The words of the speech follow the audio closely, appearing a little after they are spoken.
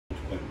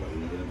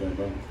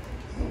bro?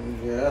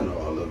 Yeah, I know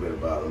a little bit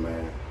about him,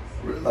 man.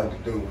 Really like the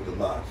dude with the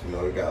locks. You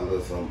know, he got a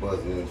little something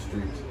buzzing in the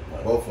streets.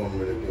 Both of them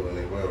really do, and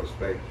they well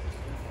respected.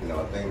 You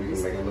know, I think we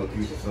can make a little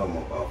piece of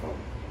something up off of them.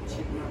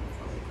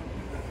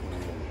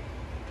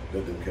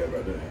 That dude care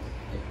about that.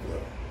 Yeah.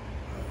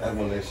 That's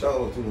when they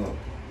showed too, huh?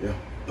 Yeah.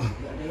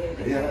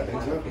 Yeah, they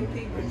got people.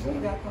 We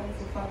got quite a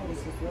few followers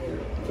as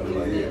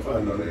well. If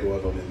I know they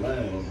was on this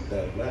line, on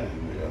that line,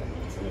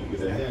 so get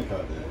that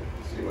Hancock there.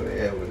 See what they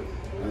had with it.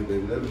 Hey,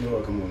 baby, let me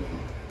know. Come on in.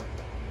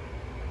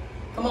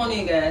 Come on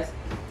in, guys.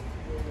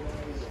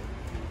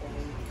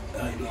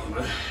 How you doing,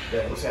 man?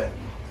 Yeah, what's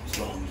happening? What's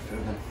wrong with you?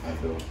 How you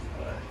doing?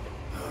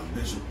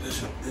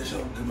 Bishop, this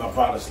is my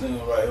partner Slim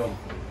right here.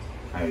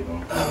 How you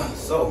doing?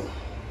 So,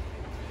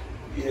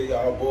 yeah,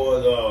 y'all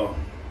boys,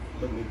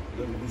 let me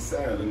be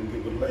signed, let me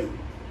get with the label.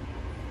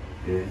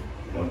 Yeah.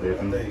 I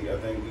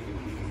think we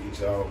can get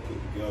y'all put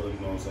together, you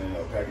know what I'm saying, a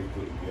package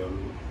put together,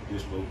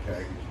 disco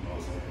package, you know what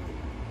I'm saying.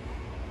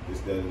 This,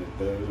 that, and the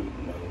third, you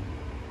know.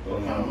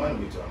 What kind of money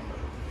we talking about?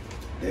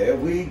 There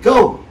we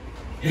go.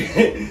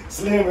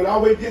 Slim and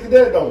always get to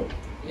that though.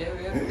 Yeah.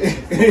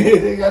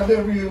 they got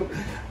them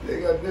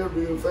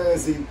real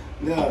fancy.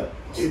 Now,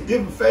 it's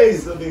different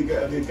phases of the game,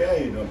 though,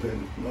 you know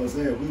what I'm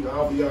saying? We can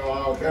offer y'all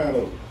all kind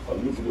of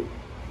lucrative.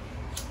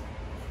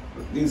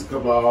 These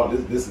couple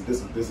of this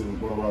is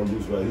one of our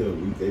roots right here.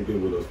 They've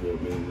been with us for a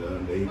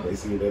minute. They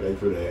see that they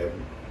pretty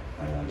happy.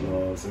 You know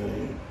what I'm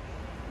saying?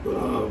 But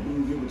we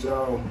can get with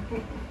y'all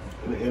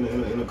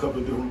in a couple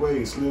of different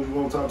ways. Slim, you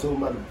want to talk to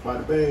them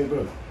about the band,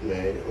 bro?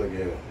 Man, look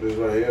at this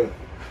right here.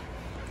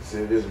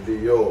 Said this would be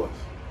yours.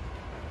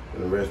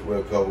 And the rest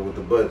we'll cover with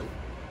the budget.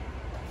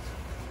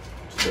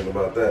 What you think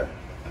about that?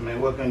 I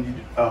mean, what can you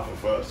offer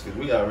for us? Because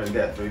we already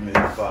got 3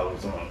 million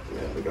followers on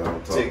Man, look at what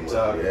I'm talking TikTok.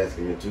 about. You're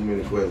asking me too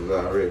many questions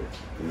already.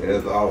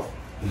 That's the offer.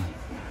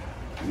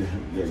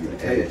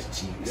 Ass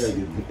cheeks.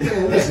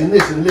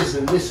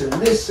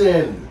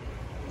 Listen.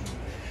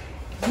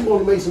 You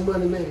want to make some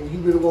money, man. You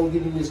really want to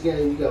get in this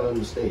game, you got to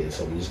understand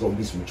something. There's going to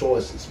be some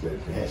choices that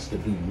has to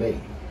be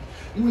made.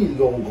 You either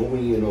going to go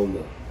in on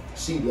the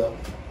C level.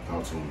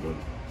 Talk to him, brother.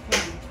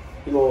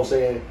 You know what I'm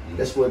saying?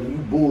 That's what you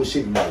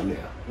bullshitting right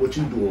now. What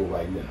you doing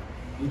right now?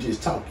 You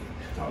just talking.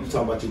 You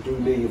talking about your 3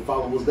 million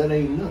followers. That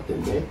ain't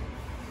nothing, man.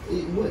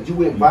 What, you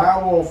went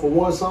viral for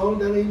one song?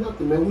 That ain't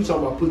nothing, man. We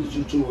talking about putting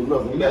you to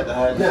another. We got the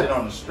hot shit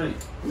on the street.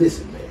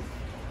 Listen, man.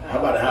 How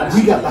about the hottest?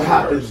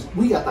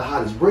 We got the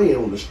hottest bread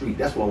on the street.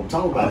 That's what I'm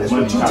talking about. That's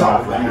what you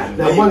talking about.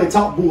 Now, money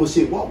talk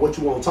bullshit. What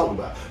you want to talk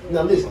about?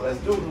 Now, listen. Let's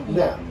do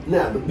it.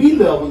 Now, the B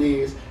level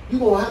is you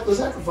gonna have to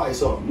sacrifice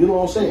something. You know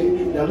what I'm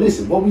saying? Now,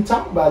 listen. What we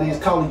talking about is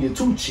calling you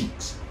two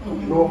cheeks. You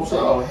know what I'm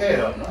saying? Oh,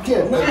 hell no.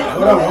 Yeah,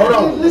 man. Hold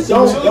on. Listen,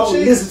 Don't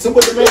listen to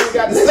what the man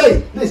got to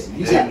say. Listen,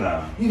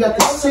 you got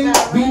the C,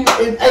 B,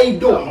 and A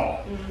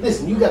door.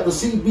 Listen, you got the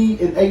C, B,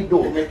 and A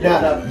door.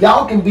 Now,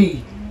 y'all can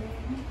be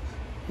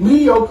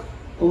mediocre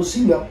on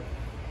C level.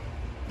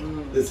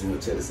 Listen,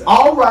 check this out.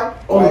 All right,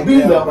 on the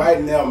B level.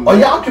 Right now, man. Or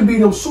y'all can be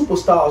them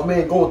superstars,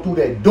 man, going through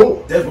that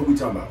door. That's what we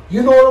talking about.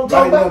 You know what I'm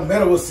talking Right about?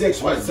 now,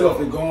 metrosexual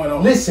stuff is going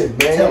on. Listen,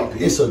 man,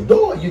 it's a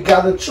door. You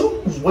gotta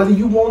choose whether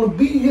you want to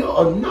be here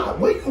or not.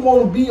 Where you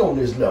want to be on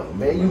this level,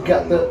 man? You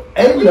got the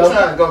A We level.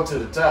 trying to go to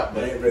the top,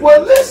 man.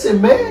 Well,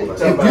 listen, man. If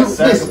Talking about you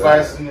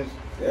sacrificing this.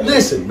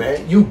 listen,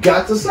 man, you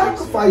got to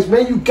sacrifice,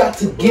 man. You got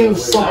to give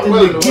something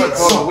to get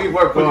something. We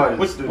work hard.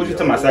 What you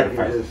talking about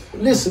sacrifice?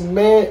 Listen,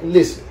 man,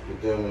 listen.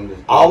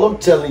 All I'm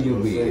telling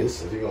you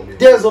is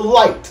there's a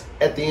light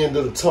at the end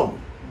of the tunnel.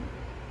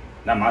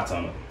 Not my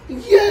tunnel.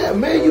 Yeah,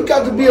 man, you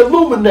got to be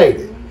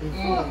illuminated.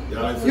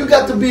 You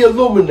got to be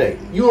illuminated.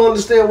 You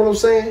understand what I'm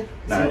saying?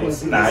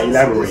 Nah,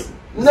 elaborate.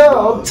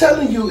 No, I'm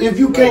telling you, if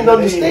you can't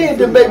understand,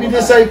 then maybe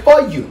this ain't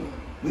for you.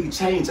 We can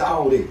change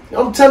all that.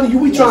 I'm telling you,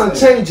 we trying to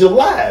change your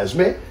lives,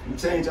 man. We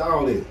change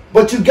all that.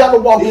 But you got to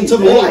walk into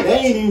the light. They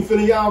ain't even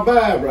feeling y'all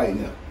vibe right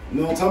now. You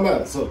know what I'm talking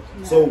about?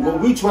 So what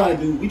we trying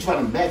to do, we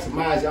trying to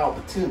maximize y'all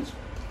potential.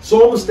 So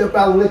I'm gonna step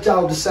out and let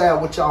y'all decide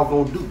what y'all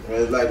gonna do.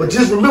 But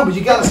just remember,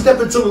 you gotta step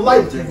into the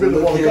light if you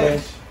really want to go.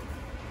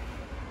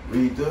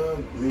 Read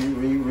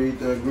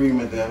the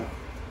agreement there.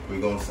 We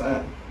gonna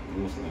sign.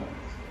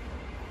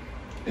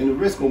 And the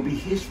rest gonna be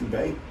history,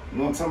 babe. You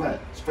know what I'm talking about?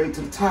 Straight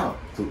to the top.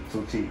 Two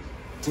cheeks.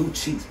 Two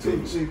cheeks,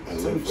 baby. Two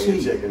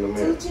cheeks. Checking the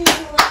mirror. 2 cheeks is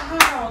a little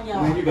high on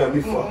y'all. Man, you got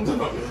me fucked up.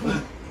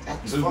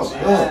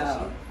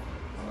 Wow.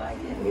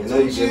 You know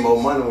you get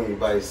more money when you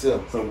by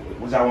yourself. So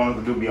what y'all want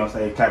us to do? Be on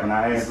stage clapping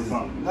our hands or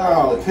something?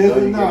 No, You know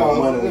you get more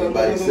money when you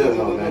by yourself,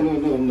 no.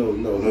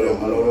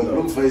 Them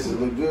blue faces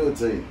look good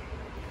to you.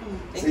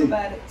 Think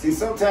about it. See,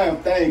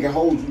 sometimes things can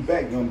hold you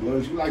back, young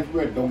bloods. You like you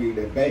ready to go get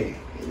that bag.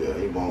 Yeah,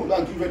 he You won't.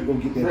 like you ready to go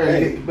get that Ready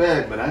to get bag. the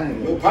bag, but I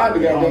ain't. Your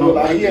partner got them look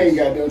like he ain't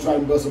got them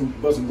trying to bust some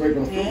grape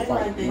on the Yeah, fruit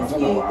fight. like You know what that.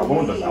 I'm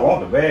talking about? I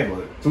want the bag,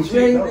 but two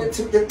cheeks.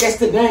 That's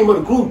the name of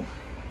the group.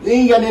 They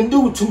ain't got nothing to do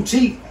with too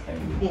cheap.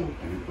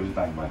 What you think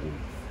about this?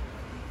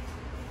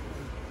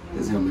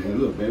 That's him, man.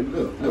 Look, baby,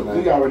 look.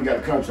 We already got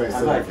a contract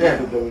set up.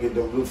 Get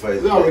them blue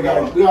faces. We already got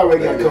a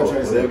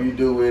contract set Whatever up. you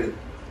do with it,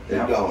 They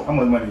don't. How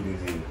much money do you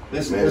need?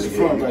 That's Man, the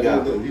front you right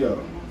got there. Yeah.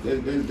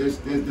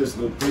 That's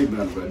little play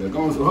band right there.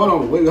 Go on, hold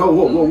on, wait,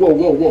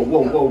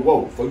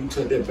 whoa. Before you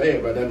touch that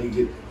bag right there, I need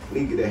to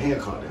get that hair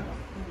cut down.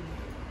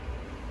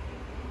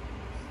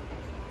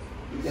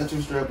 You got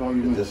your strap on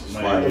you, man. Just a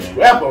Man. slide.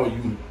 Strap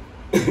on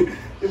you.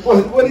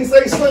 What he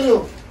say,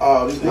 Slim?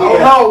 Oh, this Oh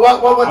no,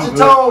 what you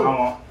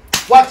told?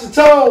 Watch your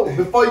tone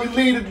before you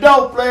leave the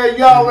door, player.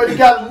 You already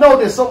got to know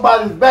that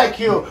somebody's back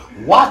here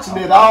watching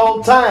it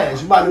all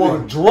times. You might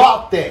want to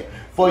drop that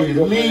before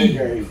you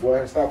leave.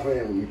 Boy, stop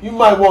playing with me. You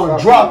might want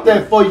to drop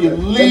that before you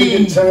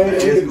leave. Let me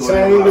get the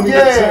chain. Let me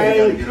get the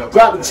chain.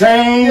 Drop the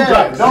chain.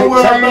 Yeah, don't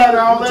worry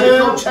about it, Take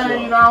your man.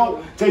 chain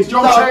out. Take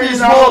your Stop chain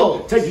these out.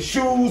 walls. Take your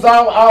shoes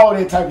out. All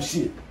that type of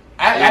shit.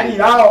 I need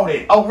all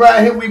that. Oh,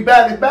 right here we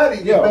batty. You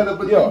better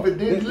believe it.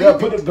 Didn't Yeah,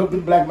 leave it. put the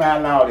black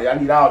man out there. I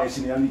need all that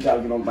shit. I need y'all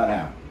to get on by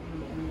now.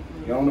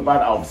 Get on about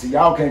the office. See,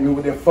 y'all came in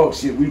with that fuck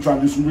shit. We trying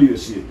to do some real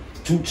shit.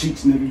 2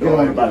 cheeks, nigga. Get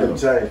on about that it.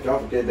 change.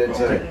 Don't forget that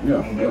change. Yeah.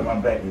 I'm gonna get my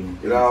back with you.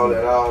 Get all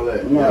that. No, all they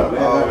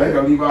that.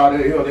 gonna leave all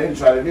that here. They didn't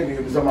try that.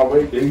 Nigga was on my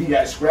way. He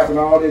got scrap and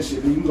all that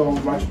shit. You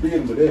gonna watch your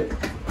business with that.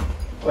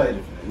 Wait.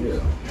 Yeah.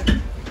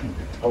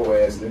 Whole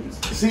ass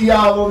niggas. See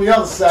y'all on the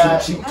other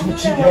side. Two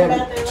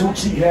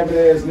cheek habit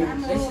ass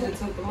niggas. They should have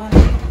took the money.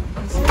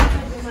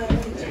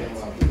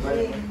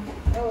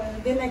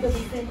 Then they could be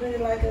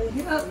thinking like a.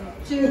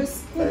 Yep.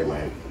 Cheers. Hey,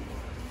 man.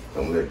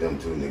 Don't let them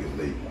 2 niggas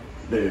leave.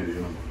 There it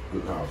is.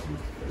 Good call, too.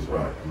 That's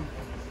right.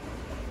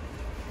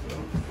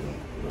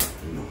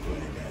 You know,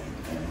 playing game.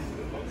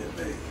 That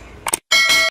bag.